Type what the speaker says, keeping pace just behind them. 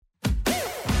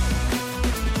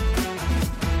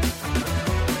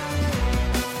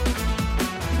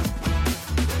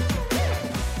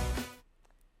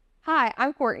Hi,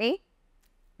 I'm Courtney.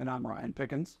 And I'm Ryan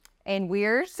Pickens. And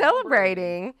we're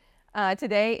celebrating.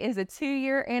 Today is a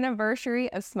 2-year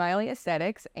anniversary of Smiley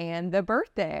Aesthetics and the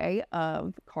birthday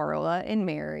of Carla and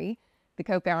Mary, the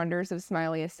co-founders of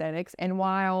Smiley Aesthetics. And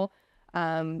while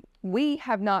we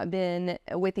have not been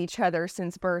with each other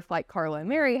since birth like Carla and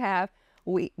Mary have,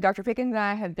 Dr. Pickens and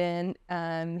I have been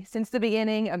since the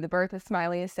beginning of the birth of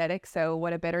Smiley Aesthetics. So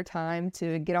what a better time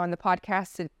to get on the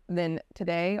podcast than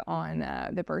today on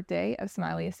the birthday of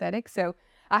Smiley Aesthetics. So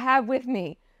I have with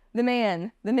me the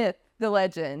man, the myth, the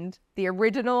legend, the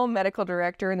original medical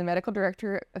director and the medical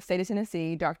director of state of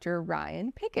Tennessee, Dr.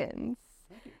 Ryan Pickens.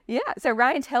 Yeah. So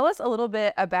Ryan, tell us a little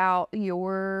bit about who you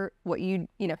are, what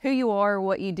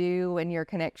you do, and your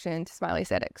connection to Smiley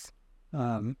Aesthetics.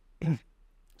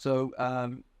 So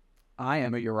I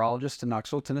am a urologist in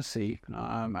Knoxville, Tennessee.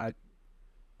 I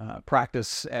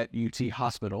practice at UT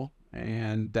Hospital,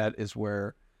 and that is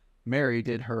where Mary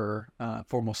did her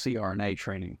formal CRNA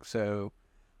training. So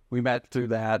we met through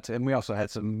that, and we also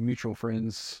had some mutual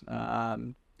friends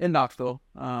in Knoxville.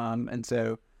 And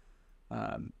so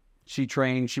she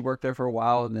worked there for a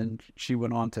while, and then she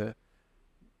went on to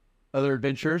other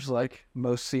adventures like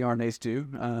most CRNAs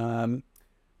do.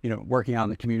 Working out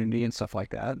in the community and stuff like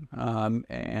that.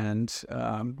 And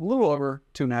a little over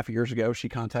 2.5 years ago, she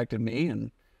contacted me,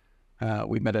 and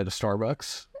we met at a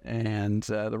Starbucks, and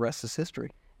the rest is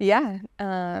history. Yeah.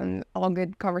 All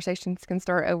good conversations can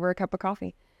start over a cup of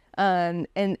coffee. So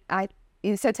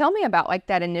tell me about like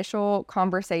that initial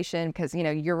conversation, because,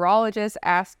 urologist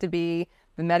asked to be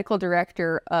the medical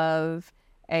director of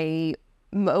a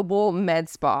mobile med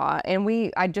spa.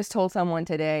 And I just told someone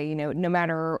today, no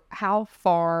matter how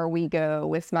far we go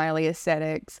with Smiley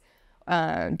Aesthetics,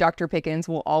 Dr. Pickens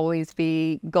will always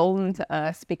be golden to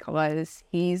us because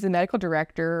he's the medical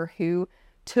director who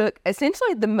took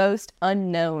essentially the most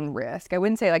unknown risk. I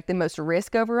wouldn't say like the most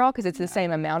risk overall, because it's the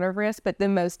same amount of risk, but the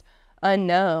most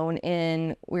unknown.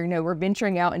 And we're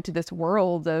venturing out into this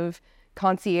world of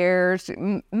concierge,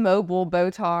 mobile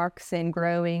Botox, and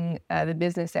growing the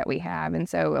business that we have. And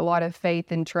so a lot of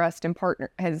faith and trust and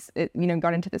has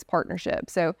gone into this partnership.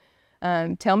 So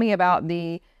tell me about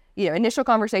the initial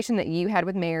conversation that you had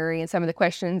with Mary and some of the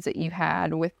questions that you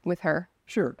had with her.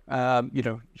 Sure.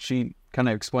 She kind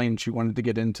of explained she wanted to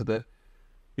get into the,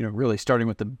 really starting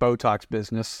with the Botox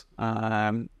business.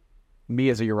 Me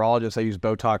as a urologist, I use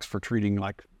Botox for treating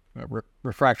like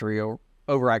refractory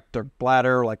overactive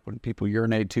bladder, like when people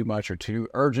urinate too much or too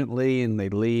urgently and they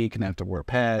leak and have to wear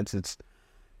pads. It's,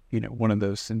 one of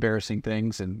those embarrassing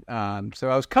things. And so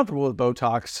I was comfortable with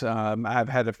Botox. I've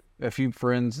had a few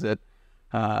friends that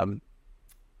I've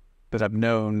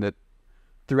known that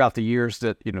throughout the years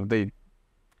that, they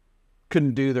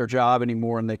couldn't do their job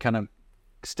anymore, and they kind of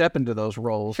step into those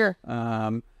roles. Sure.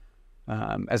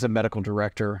 As a medical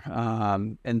director.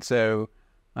 And so,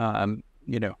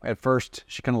 at first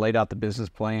she kind of laid out the business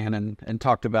plan and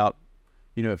talked about,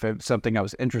 if it was something I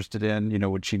was interested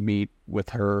in, would she meet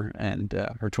with her and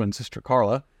her twin sister,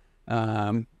 Carla,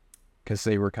 because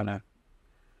they were kind of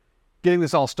getting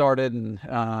this all started.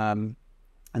 And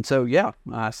so,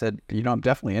 I said, I'm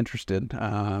definitely interested.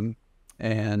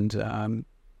 And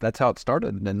that's how it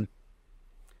started. And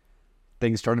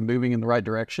things started moving in the right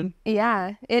direction.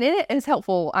 Yeah. And it is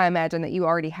helpful, I imagine, that you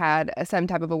already had some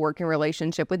type of a working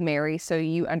relationship with Mary, so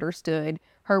you understood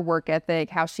her work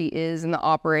ethic, how she is in the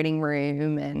operating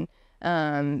room. And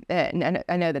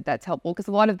I know that that's helpful, because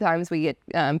a lot of times we get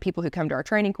people who come to our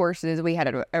training courses. We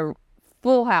had a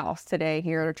full house today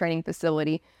here at our training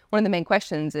facility. One of the main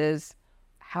questions is,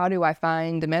 how do I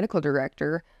find a medical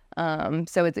director?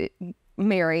 So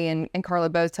Mary and Carla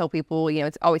both tell people,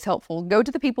 it's always helpful. Go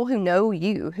to the people who know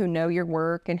you, who know your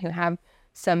work, and who have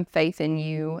some faith in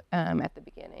you at the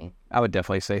beginning. I would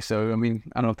definitely say so. I mean,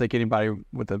 I don't think anybody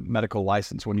with a medical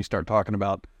license, when you start talking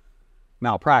about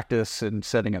malpractice and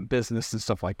setting up business and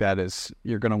stuff like that, is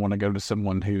you're going to want to go to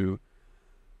someone who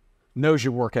knows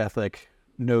your work ethic,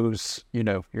 knows,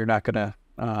 you're not going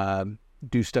to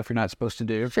do stuff you're not supposed to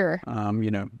do. Sure.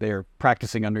 They're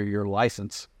practicing under your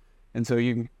license. And so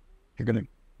you're going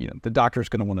to, the doctor's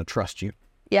going to want to trust you.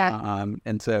 Yeah.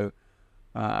 And so,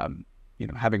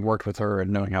 having worked with her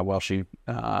and knowing how well she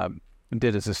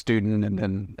did as a student, and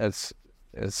then as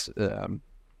a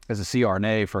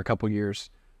CRNA for a couple of years,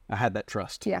 I had that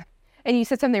trust. Yeah. And you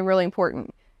said something really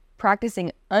important: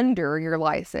 practicing under your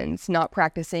license, not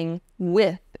practicing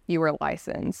with your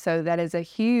license. So that is a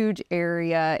huge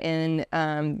area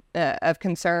of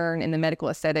concern in the medical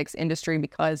aesthetics industry,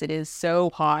 because it is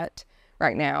so hot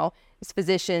right now. Is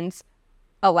physicians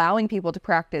allowing people to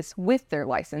practice with their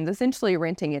license, essentially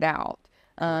renting it out.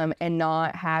 and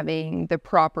not having the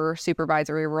proper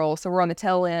supervisory role. So we're on the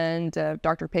tail end of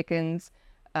Dr. Pickens'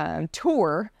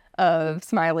 tour of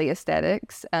Smiley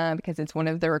Aesthetics, because it's one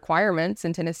of the requirements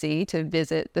in Tennessee to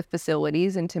visit the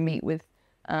facilities and to meet with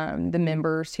the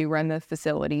members who run the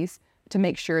facilities to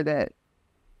make sure that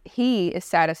he is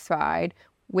satisfied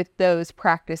with those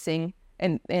practicing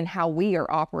and how we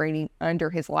are operating under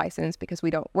his license, because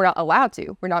we're not allowed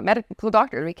to. We're not medical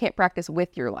doctors. We can't practice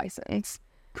with your license.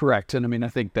 Correct. And I mean, I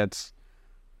think that's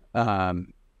how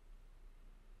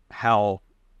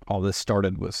all this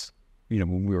started was,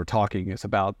 when we were talking, is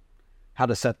about how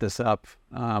to set this up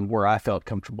where I felt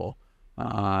comfortable.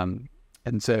 And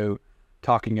so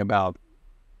talking about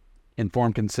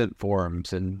informed consent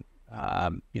forms and,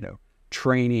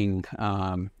 training,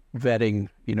 vetting,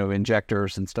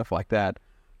 injectors and stuff like that.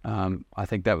 I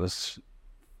think that was,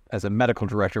 as a medical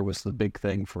director, was the big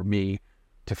thing for me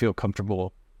to feel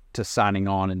comfortable to signing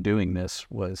on and doing this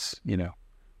was,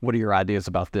 what are your ideas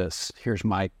about this? Here's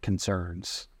my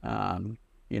concerns.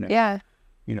 Yeah.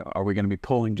 Are we going to be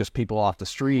pulling just people off the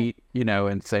street,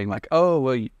 and saying like, oh,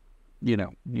 well, you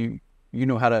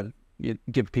know how to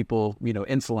give people,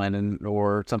 insulin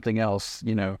or something else,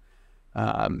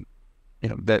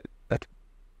 that's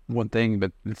one thing,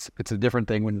 but it's a different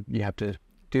thing when you have to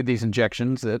do these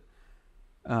injections that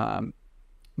don't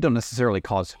necessarily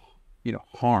cause,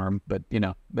 harm, but,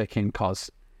 they can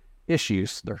cause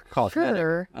issues. They're cosmetic.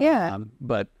 Sure, yeah.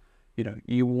 But,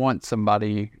 you want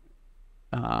somebody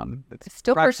that's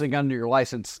still practicing under your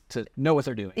license to know what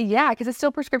they're doing. Yeah, because it's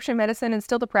still prescription medicine and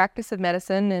still the practice of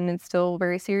medicine, and it's still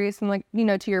very serious. And like,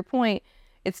 to your point,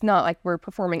 it's not like we're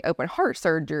performing open heart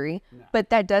surgery, but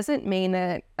that doesn't mean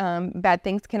that bad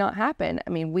things cannot happen. I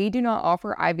mean, we do not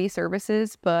offer IV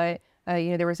services, but,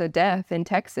 there was a death in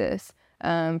Texas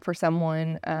for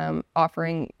someone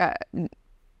offering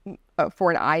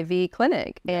for an IV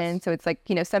clinic. Yes. And so it's like,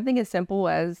 something as simple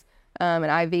as an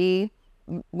IV,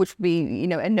 which would be,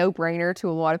 a no-brainer to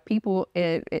a lot of people.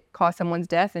 It caused someone's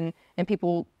death. And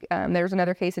people, there's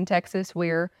another case in Texas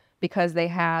where, because they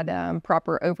had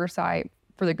proper oversight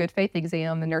for the good faith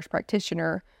exam, the nurse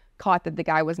practitioner caught that the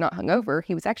guy was not hungover.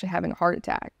 He was actually having a heart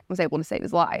attack, was able to save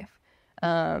his life.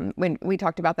 When we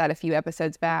talked about that a few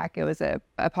episodes back, it was a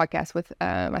podcast with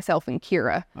myself and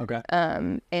Kira. Okay.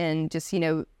 And just,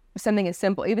 something as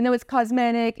simple, even though it's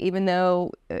cosmetic, even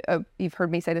though you've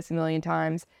heard me say this a million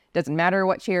times, doesn't matter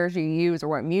what chairs you use or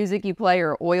what music you play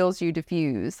or oils you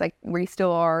diffuse, like we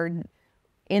still are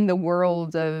in the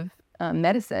world of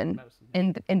medicine.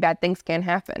 And bad things can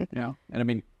happen. Yeah. And I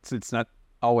mean, it's not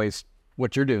always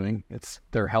what you're doing. It's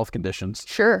their health conditions.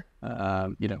 Sure.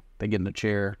 They get in a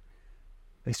chair,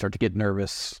 they start to get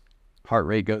nervous, heart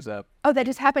rate goes up. Oh, that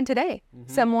just happened today.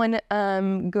 Mm-hmm.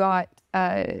 Someone got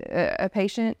a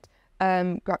patient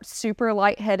got super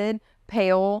lightheaded,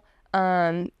 pale. All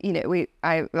of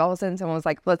a sudden someone was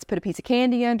like, let's put a piece of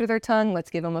candy under their tongue. Let's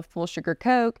give them a full sugar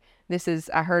Coke.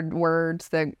 I heard words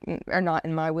that are not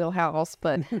in my wheelhouse,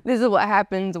 but this is what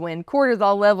happens when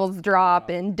cortisol levels drop,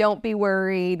 and don't be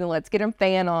worried, and let's get them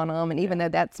fan on them. And even though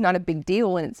that's not a big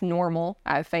deal and it's normal,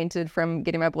 I've fainted from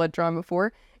getting my blood drawn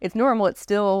before. It's normal. It's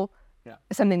still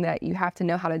something that you have to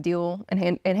know how to deal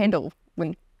and handle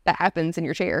when that happens in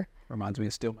your chair. Reminds me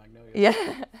of Steel Magnolia.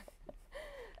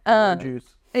 Yeah.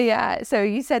 Juice. Yeah. So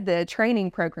you said the training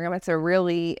program, it's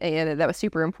that was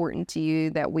super important to you,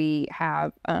 that we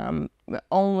have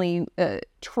only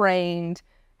trained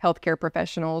healthcare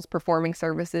professionals performing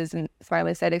services in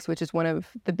Smiley Aesthetics, which is one of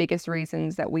the biggest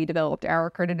reasons that we developed our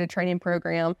accredited training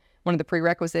program. One of the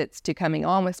prerequisites to coming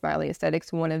on with Smiley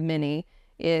Aesthetics, one of many,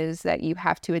 is that you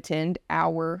have to attend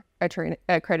our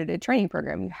accredited training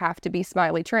program. You have to be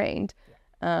Smiley trained,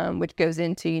 which goes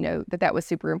into, that was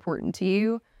super important to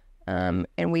you. And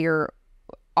we are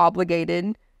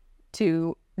obligated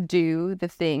to do the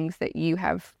things that you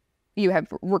have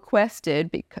requested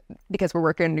because we're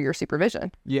working under your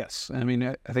supervision. Yes. I mean,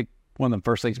 I think one of the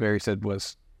first things Mary said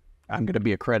was, I'm going to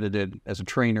be accredited as a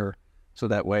trainer, so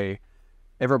that way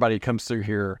everybody comes through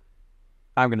here,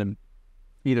 I'm going to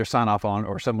either sign off on,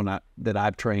 or someone that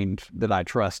I've trained that I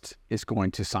trust is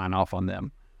going to sign off on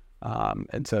them.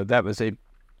 And so that was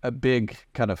a big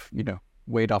kind of,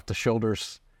 weight off the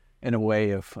shoulders, in a way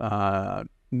of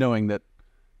knowing that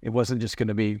it wasn't just going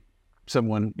to be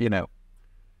someone,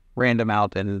 random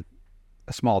out in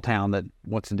a small town that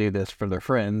wants to do this for their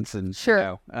friends and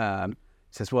sure.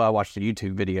 Says, well, I watched a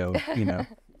YouTube video,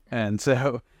 and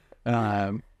so,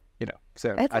 so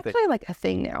it's actually like a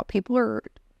thing now. People are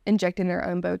injecting their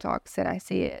own Botox, and I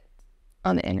see it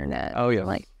on the internet. Oh yeah,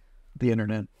 like the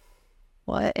internet.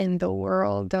 What in the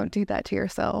world? Don't do that to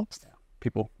yourselves.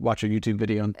 people watch a YouTube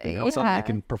video and think, something they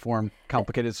can perform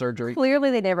complicated surgery.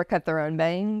 Clearly, they never cut their own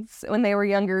bangs when they were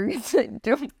younger.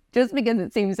 Just because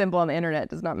it seems simple on the internet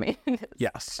does not mean it is.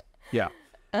 Yes. Yeah.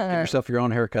 Get yourself your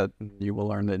own haircut. And you will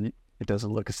learn that it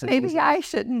doesn't look as simple. Maybe I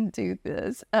shouldn't do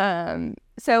this.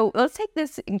 So let's take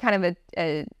this in kind of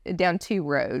a down two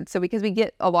roads. So because we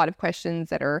get a lot of questions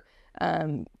that are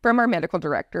from our medical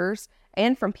directors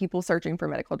and from people searching for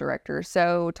medical directors.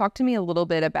 So talk to me a little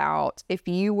bit about, if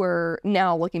you were,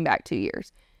 now looking back 2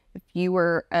 years, if you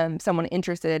were someone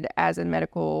interested as a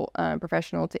medical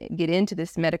professional to get into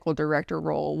this medical director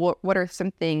role, what are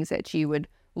some things that you would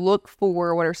look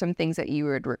for? What are some things that you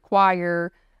would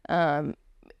require?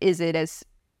 Is it as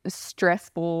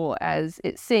stressful as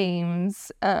it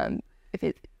seems? If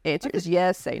it answers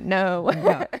yes, say no.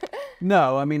 Yeah.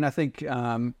 No, I mean, I think,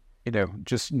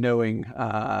 just knowing,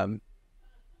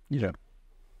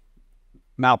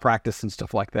 malpractice and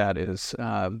stuff like that is,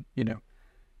 you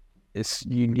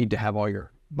need to have all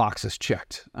your boxes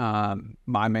checked.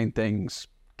 My main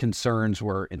concerns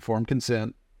were informed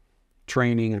consent,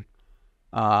 training,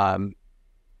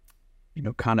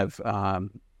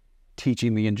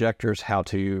 teaching the injectors how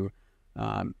to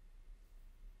kind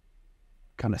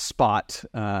of spot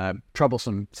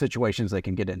troublesome situations they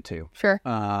can get into. Sure.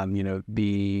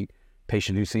 The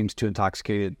patient who seems too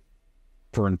intoxicated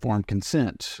for informed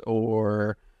consent,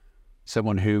 or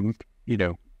someone who,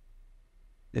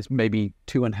 is maybe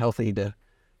too unhealthy to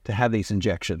have these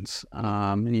injections,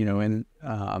 and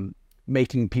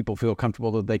making people feel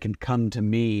comfortable that they can come to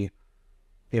me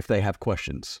if they have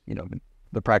questions.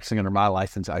 They're practicing under my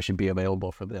license, I should be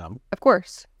available for them. Of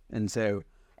course. And so...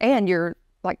 And you're,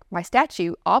 like, by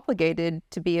statute, obligated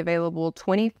to be available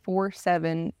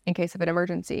 24/7 in case of an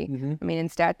emergency. Mm-hmm. I mean,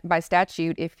 by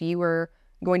statute, if you were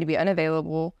going to be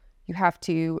unavailable, you have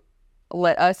to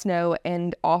let us know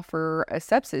and offer a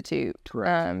substitute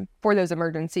for those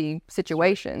emergency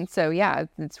situations. So, yeah,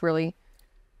 it's really...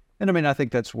 And, I mean, I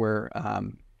think that's where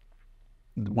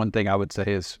one thing I would say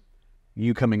is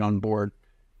you coming on board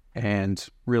and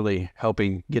really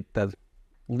helping get the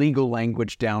legal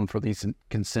language down for these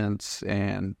consents,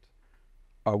 and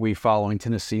are we following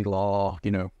Tennessee law,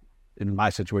 in my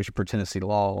situation for Tennessee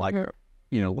law, like,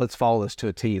 let's follow this to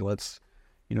a T. Let's,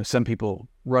 some people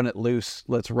run it loose.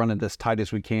 Let's run it as tight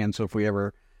as we can. So if we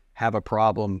ever have a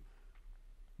problem,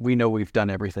 we know we've done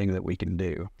everything that we can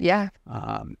do. Yeah.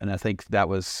 And I think that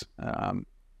was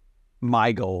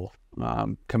my goal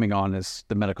coming on as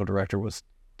the medical director, was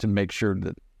to make sure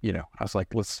that, I was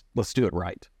like, let's do it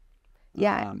right.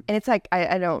 Yeah. And it's like,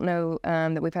 I don't know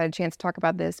that we've had a chance to talk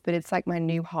about this, but it's like my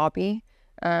new hobby,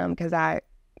 because I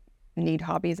need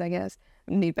hobbies, I guess.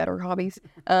 Need better hobbies.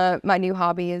 My new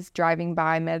hobby is driving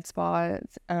by med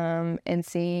spas and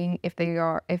seeing if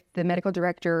the medical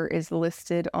director is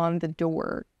listed on the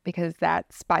door, because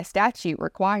that's by statute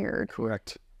required.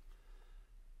 Correct.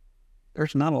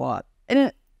 There's not a lot.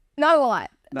 Not a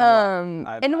lot.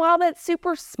 And while that's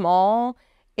super small,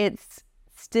 it's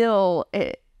still,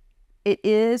 it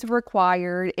is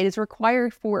required. It is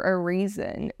required for a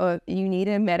reason. You need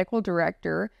a medical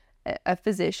director, a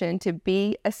physician, to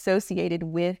be associated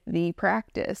with the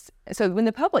practice. So when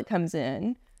the public comes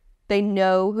in, they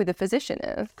know who the physician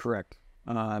is. Correct.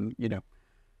 If you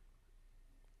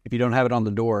don't have it on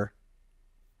the door,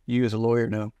 you as a lawyer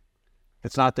know. If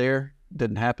it's not there,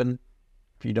 didn't happen.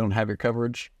 If you don't have your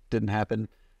coverage, didn't happen.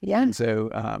 Yeah. And so...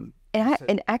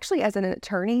 And actually, as an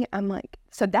attorney, I'm like,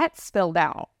 so that's spelled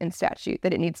out in statute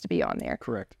that it needs to be on there.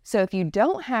 Correct. So if you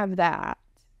don't have that,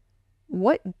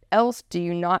 what else do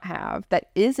you not have that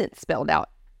isn't spelled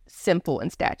out simple in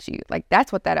statute? Like,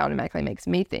 that's what that automatically makes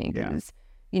me think is,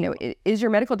 is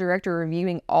your medical director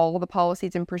reviewing all the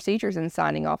policies and procedures and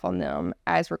signing off on them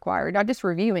as required? Not just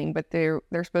reviewing, but they're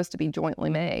supposed to be jointly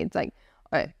made. It's like,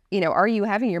 are you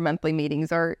having your monthly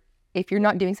meetings? Or if you're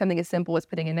not doing something as simple as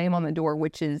putting a name on the door,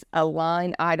 which is a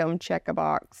line item, check a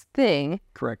box thing.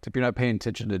 Correct. If you're not paying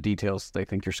attention to details, they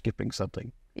think you're skipping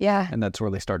something. Yeah. And that's where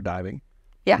they start diving.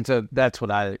 Yeah. And so that's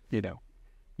what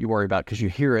you worry about, because you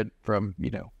hear it from,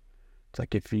 it's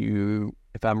like if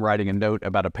I'm writing a note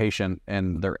about a patient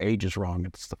and their age is wrong,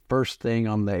 it's the first thing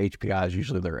on the HPI is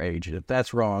usually their age. And if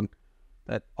that's wrong,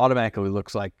 that automatically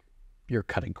looks like you're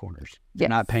cutting corners. You're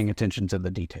not paying attention to the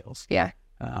details. Yeah.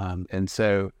 And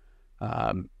so,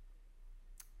 I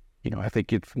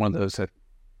think it's one of those that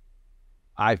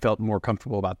I felt more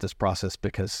comfortable about this process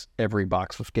because every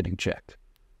box was getting checked.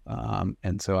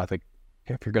 And so I think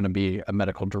if you're going to be a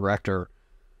medical director,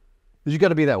 you got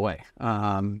to be that way.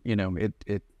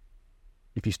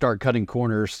 If you start cutting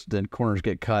corners, then corners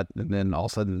get cut, and then all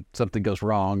of a sudden something goes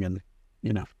wrong, and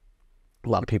a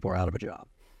lot of people are out of a job.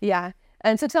 Yeah.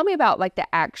 And so tell me about like the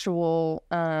actual,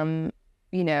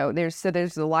 there's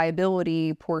the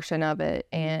liability portion of it.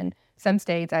 And some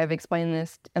states, I've explained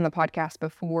this in the podcast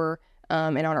before,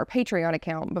 and on our Patreon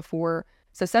account before.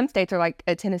 So some states are like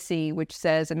Tennessee, which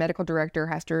says a medical director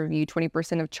has to review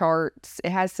 20% of charts.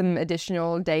 It has some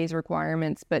additional days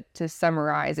requirements, but to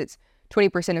summarize, it's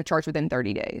 20% of charts within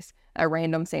 30 days, a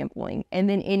random sampling. And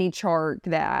then any chart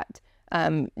that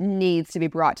needs to be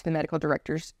brought to the medical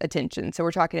director's attention. So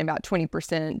we're talking about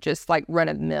 20% just like run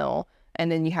of the mill.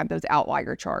 And then you have those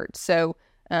outlier charts. So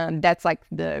that's like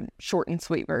the short and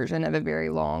sweet version of a very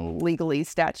long legalese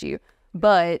statute.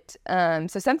 But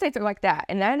so some states are like that.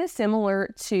 And that is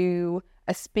similar to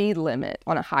a speed limit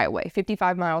on a highway,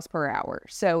 55 miles per hour.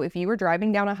 So if you were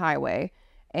driving down a highway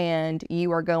and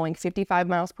you are going 55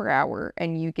 miles per hour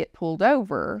and you get pulled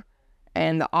over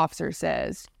and the officer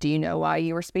says, do you know why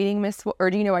you were speeding, or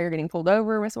do you know why you're getting pulled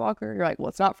over, Miss Walker? You're like, well,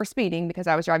 it's not for speeding because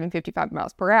I was driving 55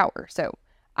 miles per hour. So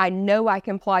I know I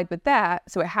complied with that,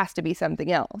 so it has to be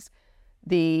something else.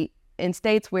 In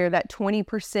states where that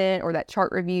 20% or that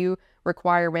chart review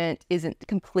requirement isn't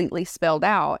completely spelled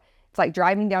out, it's like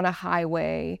driving down a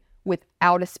highway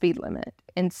without a speed limit.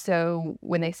 And so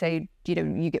when they say,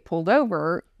 you get pulled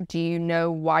over, do you know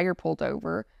why you're pulled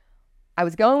over? I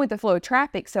was going with the flow of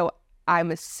traffic, so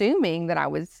I'm assuming that I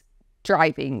was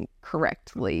driving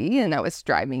correctly and I was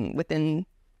driving within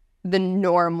the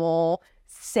normal,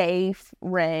 safe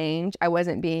range. I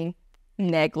wasn't being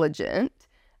negligent.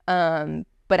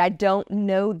 But I don't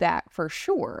know that for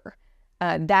sure.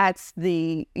 That's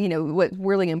what's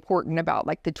really important about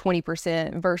like the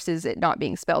 20% versus it not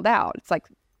being spelled out. It's like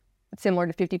similar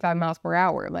to 55 miles per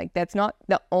hour. Like that's not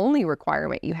the only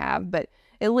requirement you have, but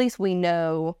at least we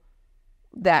know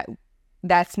that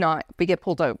we get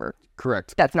pulled over.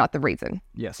 Correct. That's not the reason.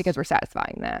 Yes. Because we're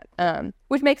satisfying that,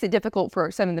 which makes it difficult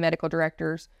for some of the medical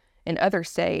directors in other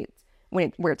states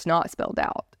where it's not spelled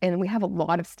out. And we have a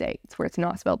lot of states where it's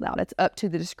not spelled out. It's up to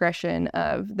the discretion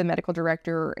of the medical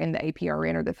director and the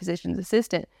APRN or the physician's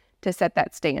assistant to set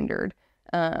that standard.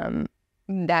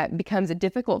 That becomes a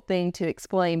difficult thing to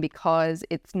explain because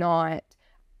it's not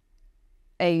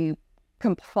a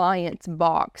compliance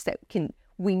box that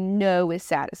we know is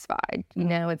satisfied,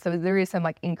 and so there is some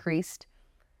like increased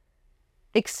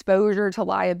exposure to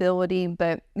liability,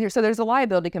 but there's a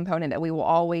liability component that we will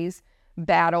always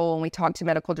battle when we talk to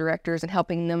medical directors and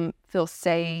helping them feel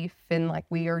safe and like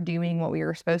we are doing what we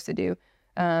are supposed to do.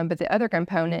 But the other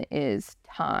component is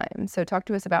time. So talk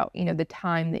to us about, the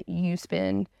time that you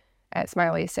spend at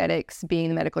Smiley Aesthetics being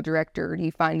the medical director. Do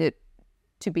you find it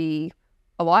to be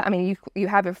a lot? I mean, you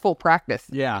have a full practice.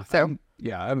 Yeah. So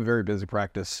I have a very busy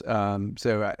practice.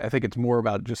 So I think it's more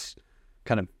about just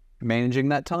kind of managing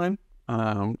that time.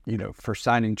 For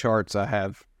signing charts, I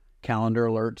have calendar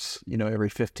alerts, every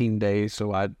 15 days.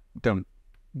 So I don't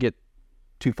get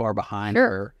too far behind.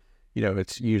 Sure. Where,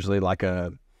 it's usually like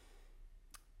a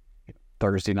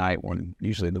Thursday night when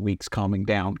usually the week's calming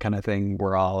down kind of thing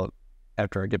where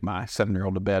after I get my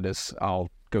 7-year-old to bed, I'll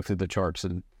go through the charts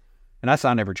and I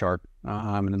sign every chart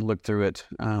and then look through it,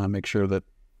 make sure that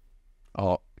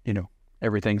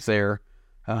everything's there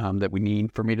that we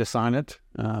need for me to sign it.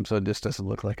 So it just doesn't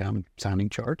look like I'm signing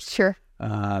charts. Sure.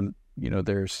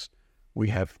 We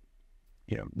have,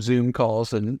 Zoom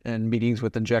calls and meetings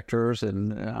with injectors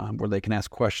and where they can ask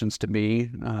questions to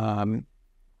me,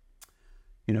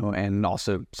 and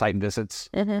also site visits.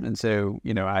 Mm-hmm. And so,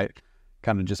 I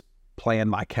kind of just plan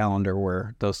my calendar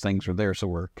where those things are there so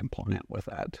we're compliant with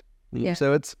that. Yeah.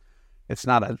 So it's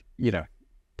not a,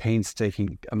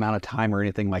 painstaking amount of time or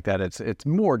anything like that. It's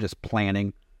more just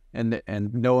planning and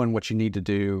knowing what you need to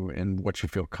do and what you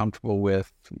feel comfortable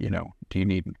with. Do you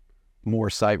need more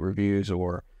site reviews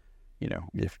or,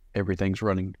 if everything's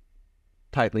running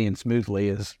tightly and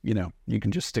smoothly you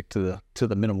can just stick to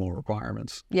the minimal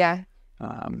requirements. Yeah.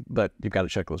 But you've got to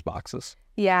check those boxes.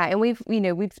 Yeah, and we've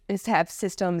have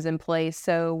systems in place.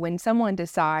 So when someone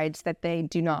decides that they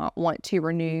do not want to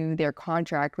renew their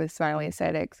contract with Smiley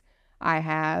Aesthetics, I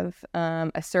have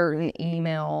a certain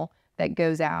email that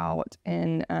goes out,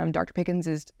 and Dr. Pickens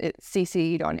is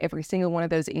CC'd on every single one of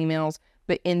those emails.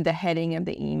 But in the heading of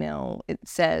the email, it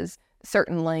says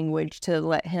certain language to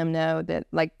let him know that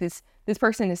like this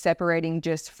person is separating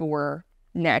just for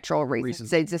natural reasons.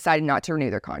 They decided not to renew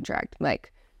their contract.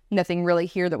 Like nothing really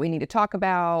here that we need to talk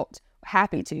about.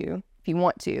 Happy to if you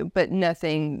want to, but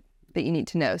nothing that you need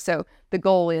to know. So the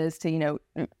goal is to,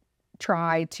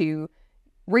 try to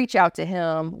reach out to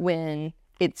him when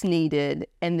it's needed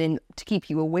and then to keep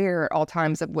you aware at all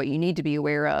times of what you need to be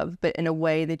aware of, but in a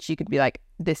way that you could be like,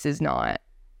 this is not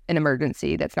an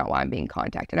emergency. That's not why I'm being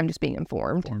contacted. I'm just being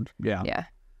informed. Yeah. Yeah.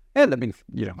 And I mean,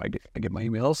 I get my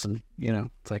emails and,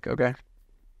 it's like, okay,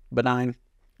 benign.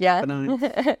 Yeah.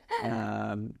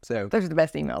 So those are the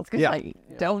best emails because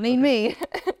don't need me.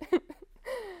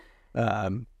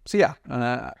 So yeah,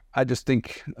 I just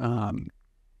think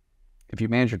if you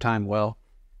manage your time well,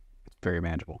 it's very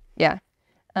manageable. Yeah.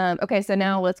 Okay, so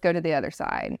now let's go to the other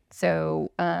side.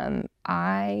 So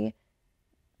I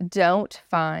don't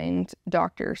find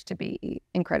doctors to be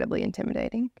incredibly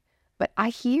intimidating, but I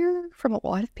hear from a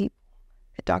lot of people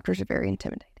that doctors are very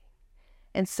intimidating.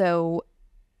 And so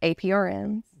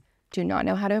APRNs do not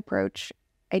know how to approach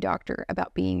a doctor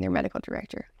about being their medical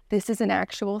director. This is an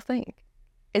actual thing.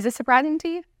 Is it surprising to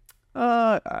you?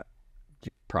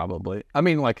 Probably. I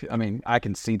mean, I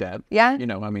can see that. Yeah.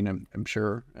 I'm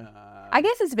sure. I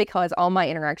guess it's because all my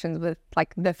interactions with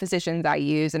like the physicians I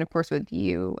use, and of course with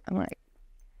you, I'm like,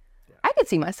 I could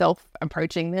see myself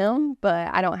approaching them,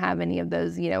 but I don't have any of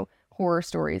those, horror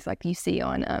stories like you see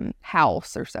on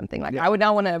House or something. Like I would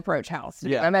not want to approach House to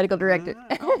be my medical director.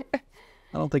 I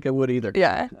don't think I would either.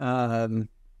 Yeah.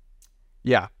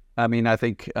 Yeah. I mean, I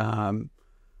think, I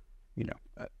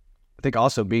think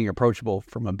also being approachable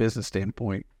from a business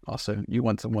standpoint, also you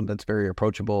want someone that's very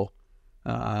approachable,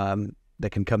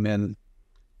 that can come in,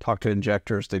 talk to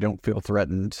injectors. They don't feel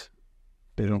threatened.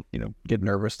 They don't, get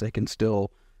nervous. They can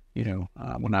still,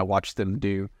 when I watch them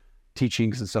do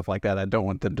teachings and stuff like that, I don't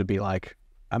want them to be like,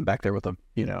 I'm back there with a,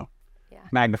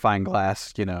 magnifying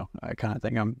glass, kind of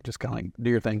thing. I'm just kind of like, do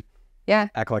your thing. Yeah.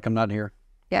 Act like I'm not here.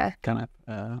 Yeah. Kind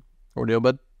of ordeal.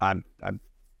 But I'm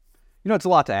it's a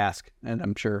lot to ask. And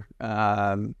I'm sure,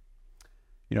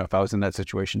 if I was in that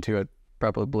situation too, I'd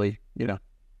probably,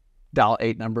 dial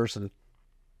 8 numbers and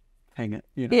hang it,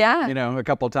 a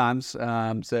couple of times.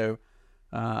 Yeah.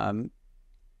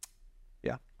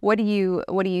 What do you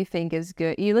think is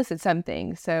good? You listed some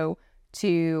things. So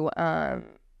if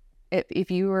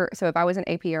I was an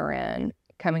APRN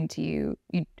coming to you,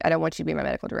 I don't want you to be my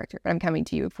medical director, but I'm coming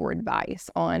to you for advice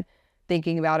on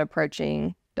thinking about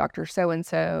approaching Dr.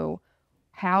 So-and-so.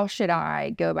 How should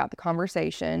I go about the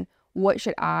conversation? What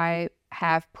should I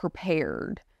have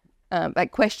prepared?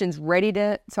 Like questions ready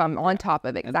so I'm on top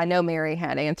of it. Because I know Mary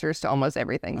had answers to almost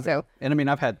everything. Okay. So, and I mean,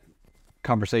 I've had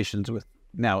conversations with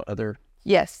now other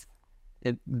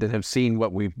that have seen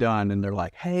what we've done, and they're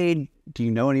like, "Hey, do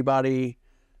you know anybody?"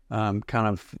 Kind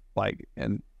of like,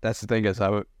 and that's the thing is,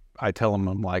 I tell them,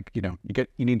 I'm like, you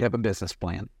need to have a business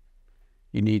plan.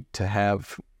 You need to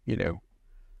have,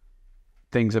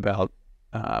 things about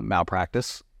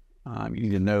malpractice. You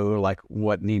need to know like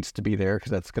what needs to be there,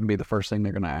 because that's going to be the first thing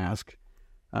they're going to ask.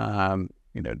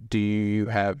 Do you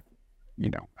have,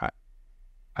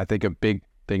 I think a big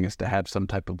thing is to have some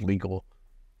type of legal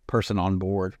person on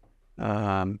board.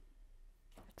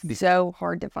 So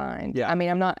hard to find. Yeah. I mean,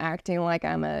 I'm not acting like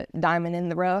I'm a diamond in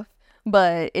the rough,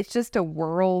 but it's just a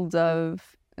world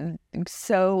of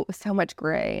so much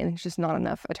gray, and there's just not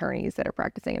enough attorneys that are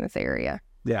practicing in this area.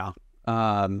 Yeah.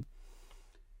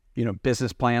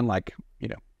 Business plan, like,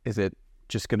 is it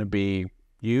just going to be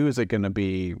you? Is it going to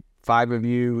be 5 of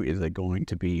you? Is it going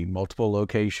to be multiple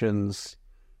locations?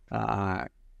 What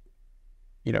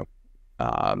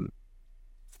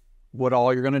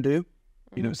all you're going to do?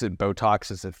 Is it Botox?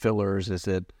 Is it fillers? Is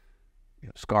it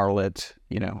Scarlet?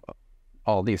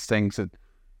 All these things that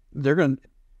they're going to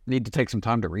need to take some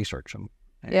time to research them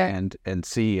and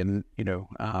see. And, you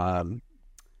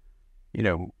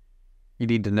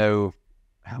need to know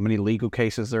how many legal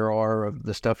cases there are of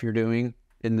the stuff you're doing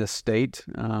in this state.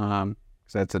 So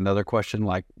that's another question.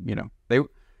 Like,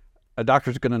 a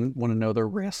doctor's going to want to know their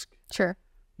risk. Sure.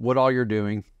 What all you're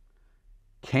doing.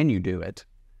 Can you do it?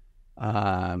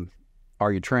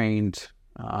 Are you trained?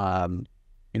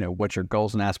 What's your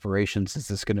goals and aspirations? Is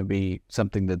this going to be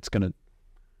something that's going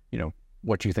to,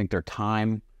 what you think their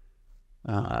time,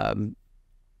 per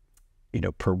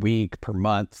week, per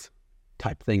month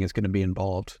type thing is going to be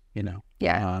involved,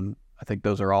 Yeah. I think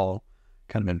those are all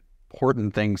kind of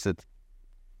important things that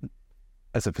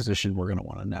as a physician, we're going to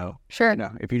want to know. Sure.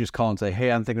 If you just call and say,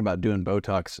 hey, I'm thinking about doing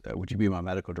Botox, would you be my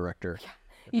medical director? Yeah.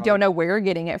 You don't know where you're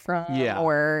getting it from. Yeah.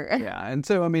 Or yeah. And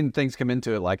so, I mean, things come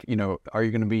into it like, are you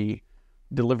going to be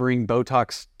delivering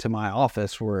Botox to my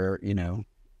office where,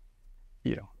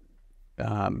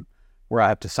 where I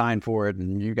have to sign for it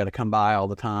and you got to come by all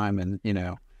the time and,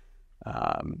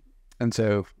 and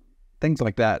so things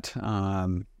like that. I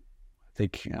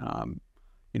think,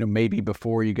 maybe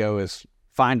before you go is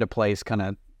find a place kind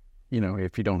of,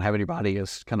 if you don't have anybody,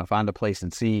 is kind of find a place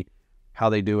and see how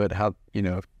they do it, how,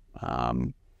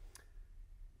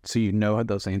 so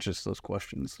those answers to those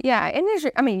questions. Yeah,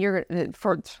 and you're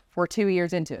for 2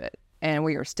 years into it, and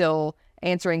we are still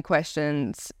answering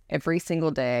questions every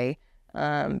single day.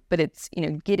 But it's,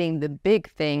 getting the big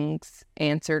things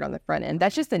answered on the front end.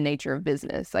 That's just the nature of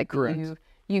business. Like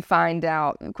you find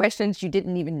out questions you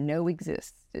didn't even know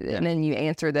existed, and then you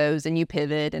answer those and you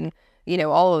pivot and,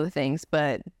 all of the things.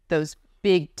 But those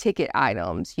big ticket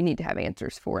items, you need to have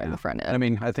answers for in the front end. I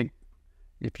mean, I think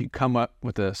if you come up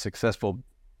with a successful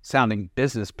sounding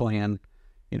business plan,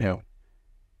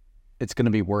 it's going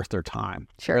to be worth their time.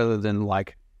 Sure. Rather than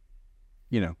like,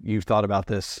 you've thought about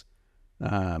this,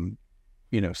 some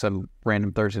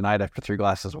random Thursday night after 3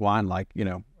 glasses of wine, like,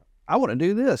 I want to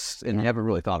do this, and you haven't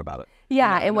really thought about it.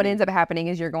 Yeah, and what ends up happening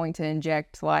is you're going to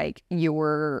inject like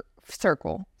your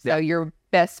circle, so your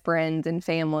best friends and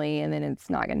family, and then it's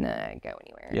not going to go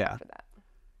anywhere after that.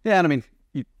 Yeah, and I mean,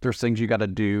 there's things you got to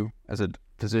do as a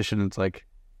physician. It's like,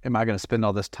 am I going to spend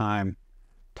all this time,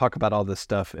 talk about all this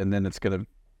stuff, and then it's going to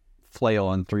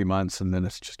flail in 3 months, and then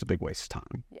it's just a big waste of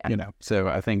time. So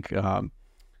I think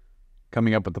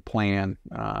coming up with a plan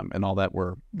and all that,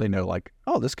 where they know like,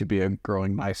 oh, this could be a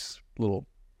growing nice little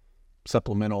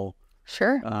supplemental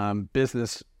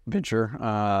business venture,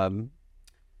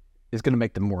 is going to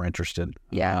make them more interested.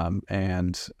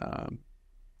 And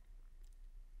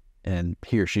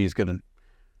he or she is going to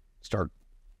start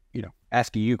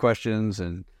asking you questions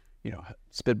and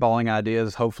spitballing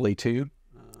ideas, hopefully too.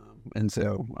 And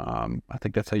so I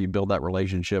think that's how you build that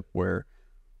relationship, where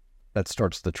that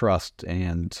starts the trust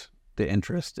and the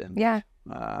interest. And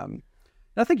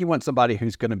I think you want somebody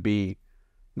who's going to be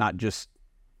not just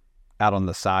out on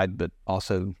the side, but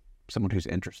also someone who's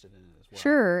interested in it as well.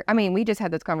 Sure. I mean, we just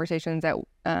had those conversations at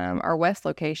our West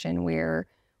location, where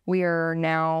we are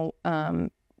now,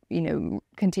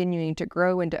 continuing to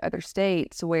grow into other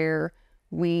states where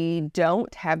we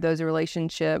don't have those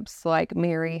relationships like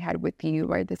Mary had with you,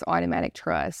 right? This automatic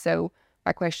trust. So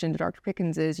my question to Dr.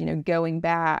 Pickens is, going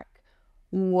back,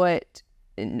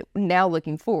 now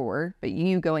looking forward, but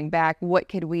you going back, what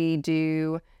could we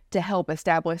do to help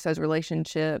establish those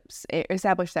relationships,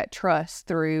 establish that trust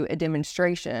through a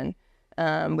demonstration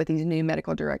with these new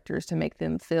medical directors to make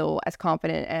them feel as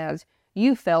confident as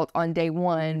you felt on day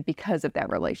one because of that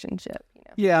relationship?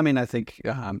 Yeah, I mean, I think,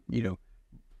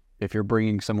 if you're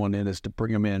bringing someone in, is to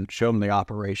bring them in, show them the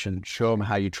operation, show them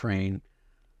how you train,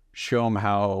 show them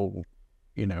how,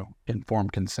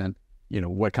 informed consent,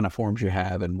 what kind of forms you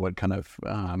have, and what kind of,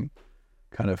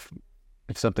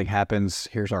 if something happens,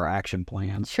 here's our action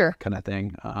plan, kind of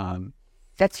thing.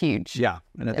 That's huge. Yeah.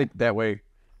 And I think that way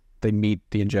they meet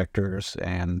the injectors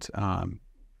and,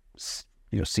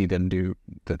 see them do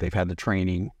that. They've had the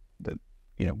training that,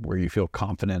 where you feel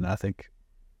confident. I think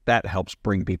that helps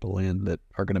bring people in that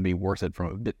are going to be worth it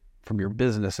from your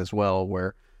business as well,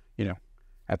 where,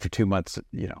 after 2 months,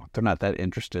 they're not that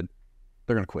interested,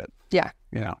 they're going to quit. Yeah.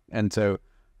 And so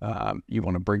you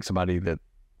want to bring somebody that,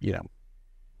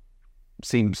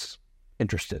 seems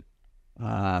interested,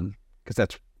 because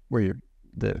that's where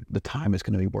the time is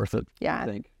going to be worth it. Yeah. I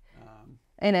think.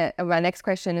 And my next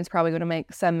question is probably going to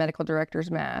make some medical directors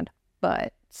mad,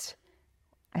 but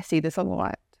I see this a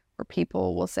lot, where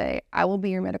people will say, I will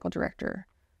be your medical director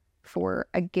for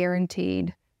a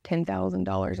guaranteed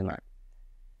 $10,000 a month.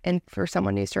 And for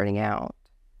someone who's starting out,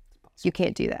 you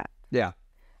can't do that. Yeah.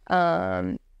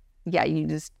 You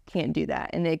just can't do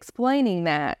that. And explaining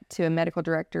that to a medical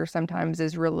director sometimes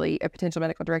is really, a potential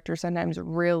medical director sometimes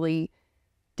really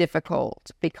difficult,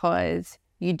 because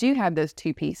you do have those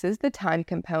two pieces, the time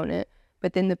component,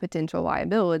 but then the potential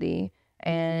liability.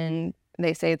 And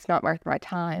they say it's not worth my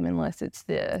time unless it's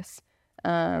this.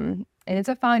 And it's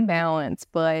a fine balance,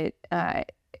 but, it's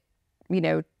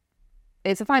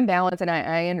a fine balance. And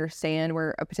I understand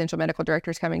where a potential medical director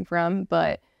is coming from,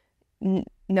 but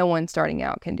no one starting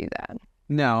out can do that.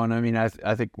 No. And I mean, I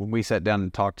think when we sat down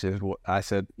and talked to, I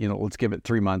said, let's give it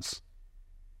 3 months,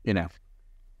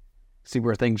 see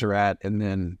where things are at, and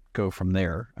then go from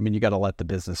there. I mean, you got to let the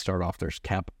business start off. There's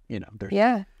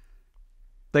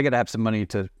they got to have some money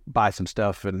to buy some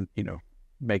stuff and,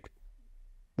 make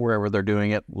wherever they're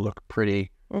doing it look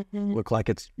pretty, look like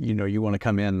it's, you want to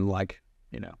come in like,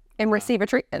 and receive a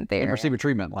treatment there. And receive a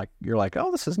treatment. Like, you're like,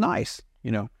 oh, this is nice.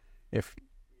 If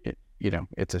it,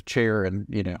 it's a chair and,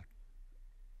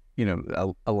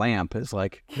 a lamp is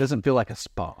like, it doesn't feel like a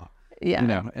spa.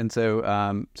 Yeah. And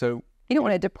so, you don't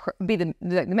want to be the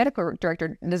medical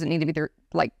director doesn't need to be the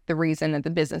reason that the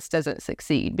business doesn't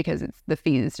succeed, because the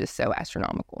fee is just so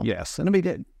astronomical. Yes. And I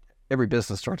mean, every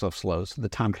business starts off slow. So the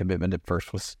time commitment at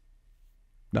first was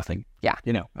nothing. Yeah.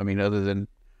 I mean, other than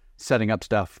setting up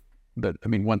stuff. But I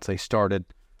mean, once they started,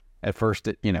 at first,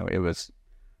 it was,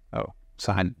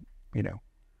 sign,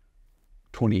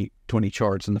 20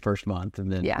 charts in the first month.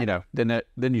 And then, Yeah.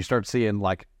 Then you start seeing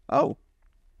like, oh,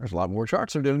 there's a lot more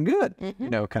charts. They're doing good,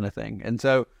 kind of thing. And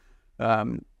so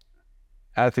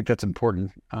I think that's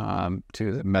important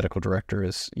to the medical director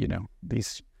is,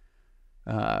 these,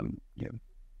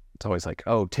 it's always like,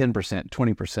 oh, 10%,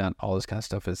 20%, all this kind of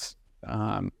stuff is,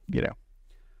 I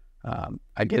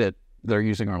get it. They're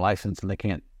using our license and they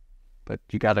can't, but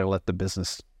you got to let the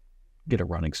business get a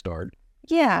running start.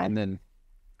 Yeah. And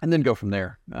then go from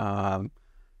there.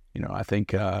 I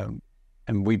think, and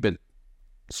we've been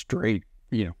straight,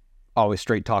 always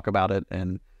straight talk about it.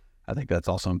 And I think that's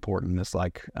also important. It's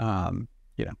like,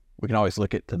 we can always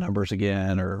look at the numbers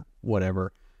again or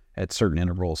whatever at certain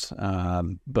intervals.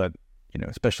 But,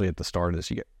 especially at the start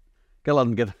is you got to let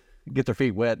them get their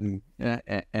feet wet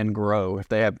and grow if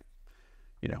they have,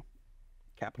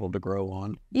 capital to grow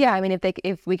on. Yeah. I mean,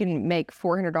 if we can make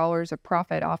 $400 of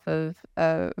profit off of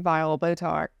a vial of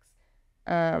Botox,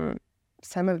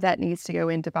 some of that needs to go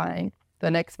into buying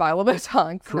the next vial of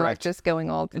Botox. Correct. Not just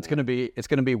going all. It's going to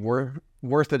be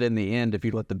worth it in the end if you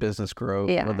let the business grow.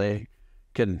 Yeah. Where they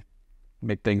can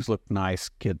make things look nice,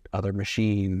 get other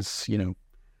machines.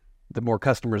 The more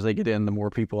customers they get in, the more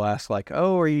people ask like,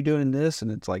 "Oh, are you doing this?" And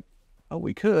it's like, "Oh,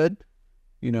 we could,"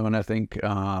 And I think,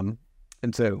 and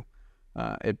so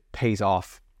it pays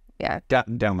off. Yeah.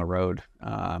 Down the road.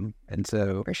 And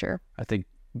so For sure. I think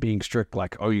being strict,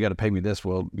 like, oh, you got to pay me this.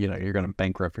 Well, you're going to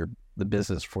bankrupt the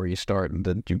business before you start, and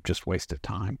then you've just wasted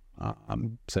time.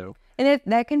 So. And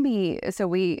that can be,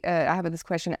 so I have this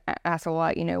question asked a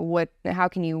lot, how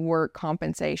can you work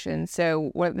compensation?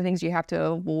 So one of the things you have to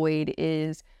avoid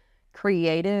is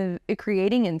creating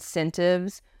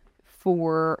incentives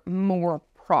for more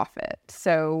profit.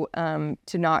 So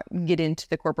to not get into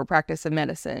the corporate practice of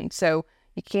medicine. So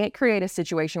you can't create a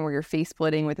situation where you're fee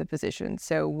splitting with a physician.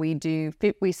 So we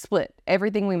split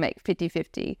everything we make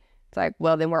 50-50. It's like,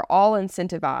 well, then we're all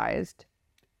incentivized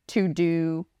to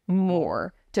do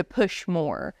more, to push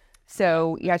more.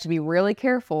 So you have to be really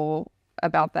careful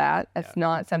about that. That's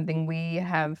not something we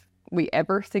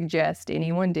ever suggest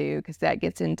anyone do, because that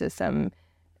gets into some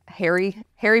hairy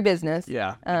business.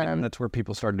 Yeah. That's where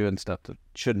people start doing stuff that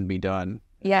shouldn't be done.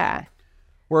 Yeah.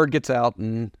 Word gets out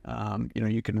and,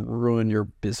 you can ruin your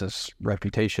business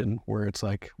reputation where it's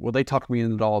like, well, they talked me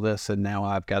into all this and now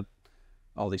I've got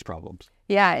all these problems.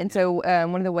 Yeah. And so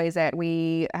one of the ways that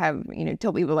we have,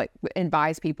 tell people, like,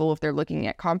 advise people if they're looking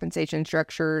at compensation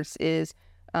structures is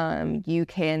you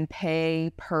can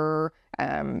pay per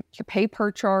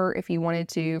chart if you wanted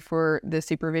to for the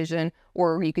supervision,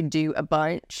 or you could do a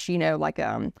bunch,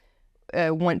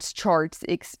 once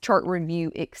chart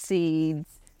review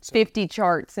exceeds 50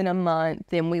 charts in a month,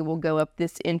 then we will go up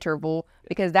this interval,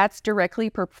 because that's directly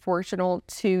proportional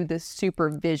to the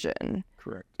supervision.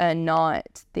 Correct. And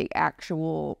not the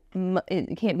actual,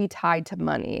 it can't be tied to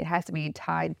money. It has to be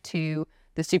tied to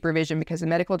the supervision, because the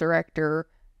medical director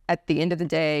at the end of the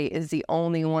day is the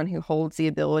only one who holds the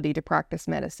ability to practice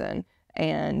medicine,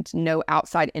 and no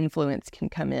outside influence can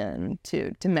come in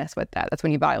to mess with that. That's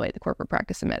when you violate the corporate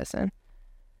practice of medicine.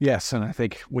 Yes, and I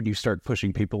think when you start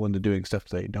pushing people into doing stuff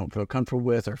they don't feel comfortable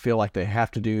with or feel like they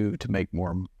have to do to make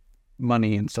more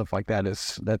money and stuff like that,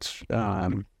 that's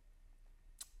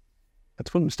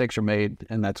when mistakes are made,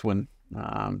 and that's when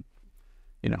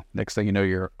next thing you know,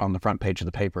 you're on the front page of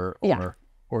the paper,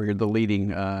 or you're the leading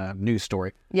news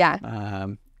story. Yeah.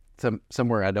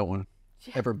 Somewhere I don't want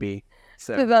to ever be.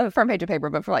 So The front page of paper,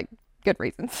 but for like good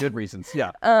reasons. Good reasons,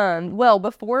 yeah. Well,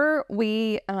 before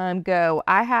we go,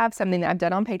 I have something that I've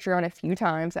done on Patreon a few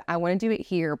times. I want to do it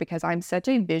here because I'm such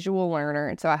a visual learner,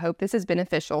 and so I hope this is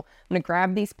beneficial. I'm going to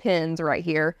grab these pens right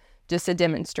here just to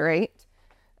demonstrate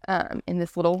in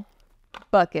this little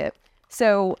bucket.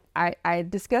 So I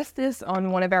discussed this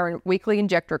on one of our weekly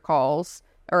injector calls,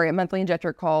 or monthly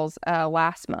injector calls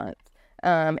last month.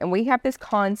 And we have this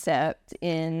concept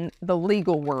in the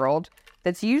legal world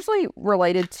that's usually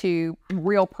related to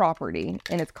real property,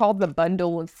 and it's called the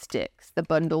bundle of sticks, the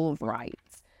bundle of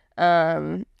rights.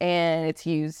 And it's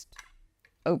used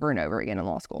over and over again in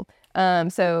law school.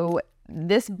 So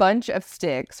this bunch of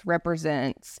sticks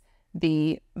represents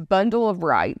the bundle of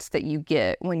rights that you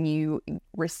get when you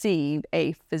receive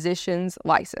a physician's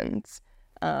license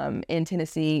in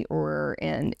Tennessee or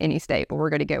in any state, but we're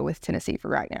going to go with Tennessee for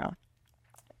right now.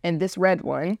 And this red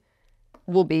one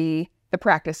will be the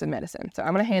practice of medicine. So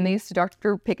I'm going to hand these to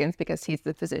Dr. Pickens because he's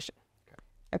the physician.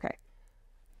 Okay.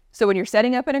 So when you're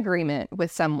setting up an agreement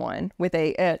with someone with I'm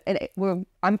an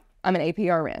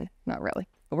APRN, not really,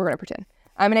 but we're going to pretend.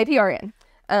 I'm an APRN.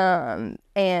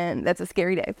 And that's a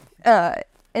scary day.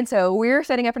 And so we're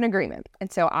setting up an agreement.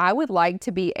 And so I would like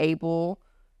to be able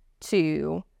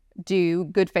to do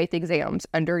good faith exams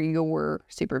under your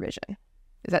supervision.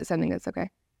 Is that something that's okay?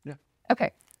 Yeah.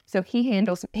 Okay. So he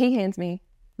hands me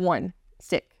one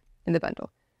stick in the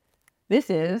bundle. This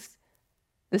is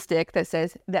the stick that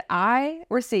says that I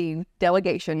received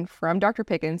delegation from Dr.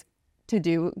 Pickens to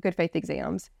do good faith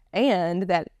exams, and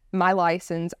that my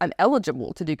license, I'm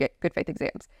eligible to do good faith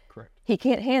exams. Correct. He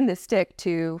can't hand this stick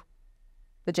to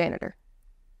the janitor.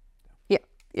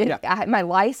 My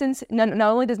license, not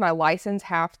only does my license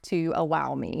have to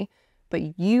allow me,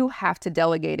 but you have to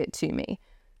delegate it to me.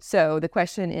 So the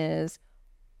question is,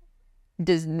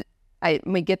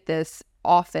 we get this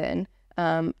often.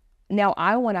 Now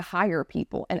I want to hire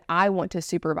people and I want to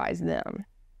supervise them.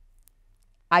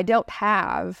 I don't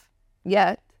have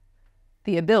yet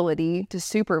the ability to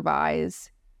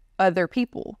supervise other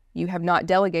people. You have not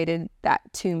delegated that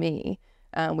to me.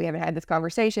 We haven't had this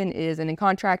conversation. It isn't in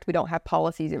contract. We don't have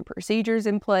policies and procedures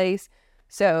in place.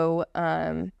 So,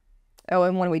 and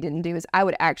one we didn't do is I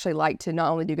would actually like to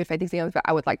not only do good faith exams, but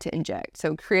I would like to inject.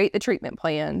 So create the treatment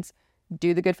plans,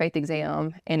 do the good faith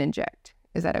exam, and inject.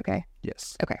 Is that okay?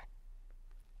 Yes. Okay.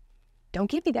 Don't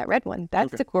give me that red one.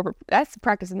 That's okay. That's the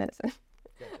practice of medicine.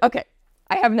 Okay.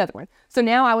 I have another one. So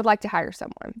now I would like to hire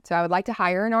someone. So I would like to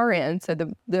hire an RN. So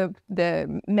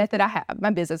the method I have, my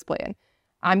business plan,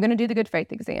 I'm going to do the good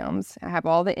faith exams. I have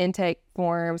all the intake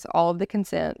forms, all of the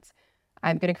consents.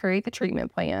 I'm going to create the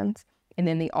treatment plans. And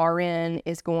then the RN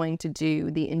is going to do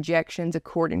the injections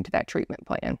according to that treatment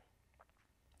plan.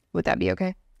 Would that be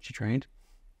okay? She trained?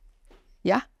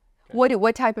 Yeah. Okay.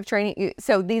 What type of training?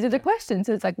 So these are the questions.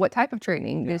 So it's like, what type of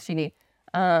training does she need?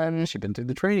 Has she been through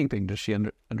the training thing? Does she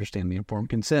understand the informed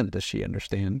consent? Does she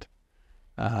understand,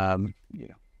 No,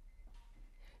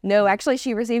 actually,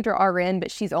 she received her RN, but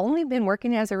she's only been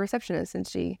working as a receptionist since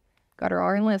she got her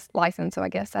RN license, so I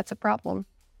guess that's a problem.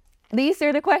 These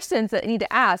are the questions that I need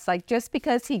to ask. Like, just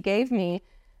because he gave me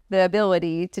the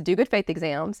ability to do good faith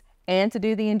exams and to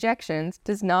do the injections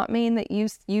does not mean that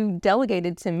you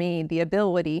delegated to me the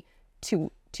ability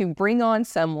to bring on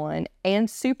someone and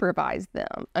supervise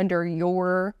them under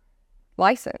your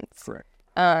license. Correct.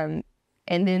 And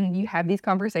then you have these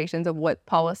conversations of what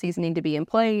policies need to be in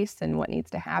place and what needs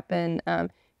to happen.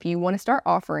 If you want to start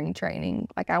offering training,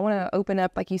 like I want to open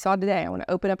up, like you saw today, I want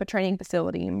to open up a training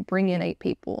facility and bring in 8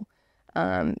 people.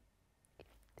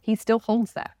 He still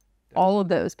holds that, all of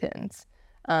those pins.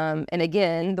 And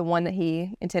again, the one that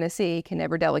he in Tennessee can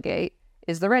never delegate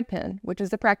is the red pen, which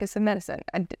is the practice of medicine.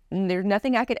 There's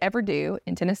nothing I could ever do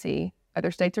in Tennessee.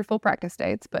 Other states are full practice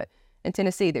states, but in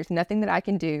Tennessee, there's nothing that I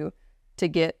can do to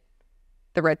get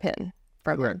the red pen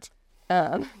from him.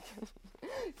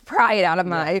 Pry it out of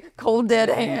my cold dead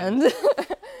hand.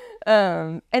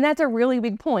 And that's a really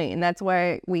big point. And that's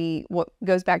why what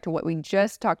goes back to what we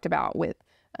just talked about with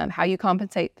how you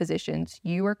compensate physicians.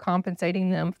 You are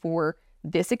compensating them for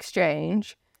this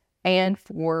exchange and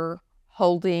for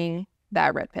holding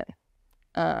that red pen.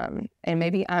 And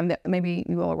maybe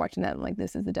you all are watching that and like,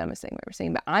 this is the dumbest thing I've ever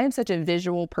seen. But I am such a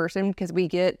visual person because we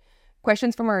get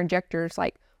questions from our injectors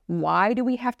like, why do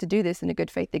we have to do this in a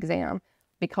good faith exam?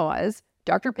 Because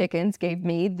Dr. Pickens gave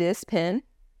me this pen,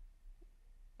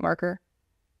 marker,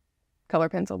 color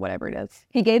pencil, whatever it is.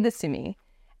 He gave this to me,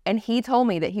 and he told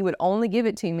me that he would only give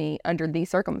it to me under these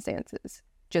circumstances.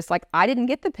 Just like I didn't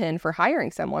get the pen for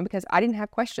hiring someone because I didn't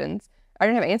have questions. I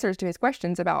didn't have answers to his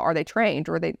questions about are they trained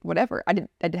or they whatever. I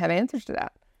didn't have answers to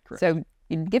that. Correct. So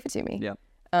you didn't give it to me. Yeah.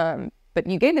 But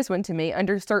you gave this one to me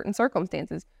under certain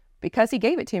circumstances. Because he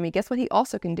gave it to me, guess what he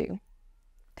also can do?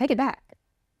 Take it back.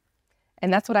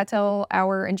 And that's what I tell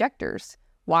our injectors.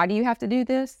 Why do you have to do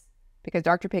this? Because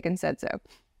Dr. Pickens said so.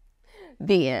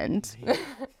 The end.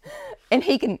 And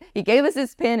he gave us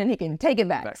this pen and he can take it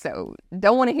back. So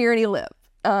don't want to hear any lip.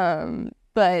 But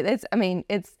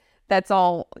that's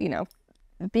all,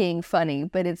 being funny,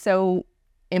 but it's so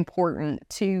important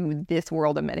to this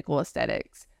world of medical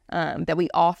aesthetics that we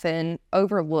often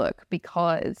overlook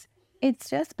because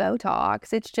it's just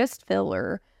Botox. It's just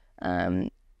filler.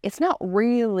 It's not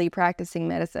really practicing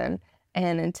medicine.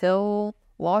 And until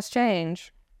laws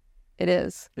change, it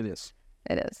is. It is.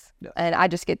 It is. Yeah. And I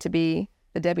just get to be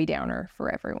the Debbie Downer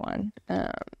for everyone.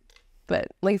 But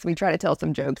at least we try to tell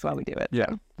some jokes while we do it. Yeah.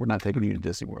 So. We're not taking you to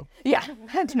Disney World. Yeah.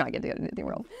 I do not get to go to Disney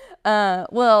World.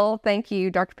 Well, thank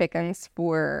you, Dr. Pickens,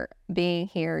 for being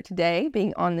here today,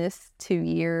 being on this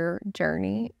 2-year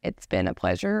journey. It's been a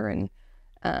pleasure. And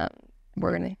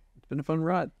it's been a fun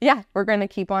ride. Yeah, we're going to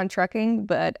keep on trucking,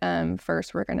 but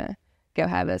first we're going to go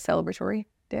have a celebratory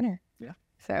dinner. Yeah.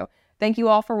 So thank you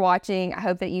all for watching. I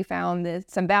hope that you found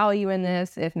some value in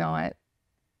this. If not,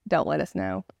 don't let us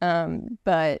know.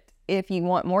 But if you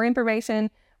want more information,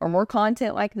 or more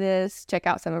content like this, check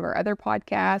out some of our other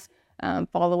podcasts.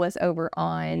 Follow us over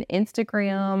on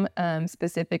Instagram,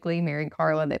 specifically Mary and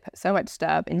Carla. They put so much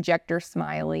stuff. Injector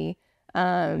Smiley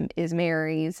is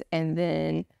Mary's, and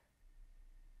then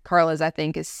Carla's, I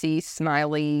think, is C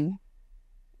Smiley.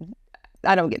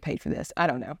 I don't get paid for this. I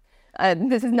don't know.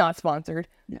 This is not sponsored.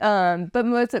 But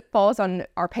most it falls on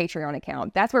our Patreon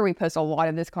account. That's where we post a lot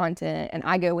of this content, and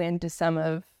I go into some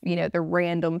of, the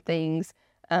random things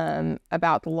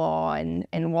about the law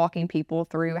and walking people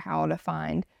through how to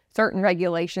find certain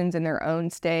regulations in their own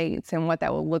states and what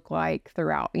that will look like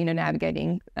throughout,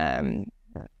 navigating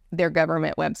their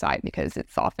government website, because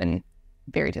it's often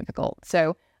very difficult.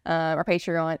 So our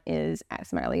Patreon is at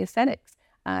Smiley Aesthetics.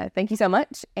 Thank you so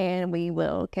much, and we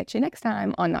will catch you next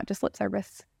time on Not Just Lip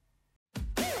Service.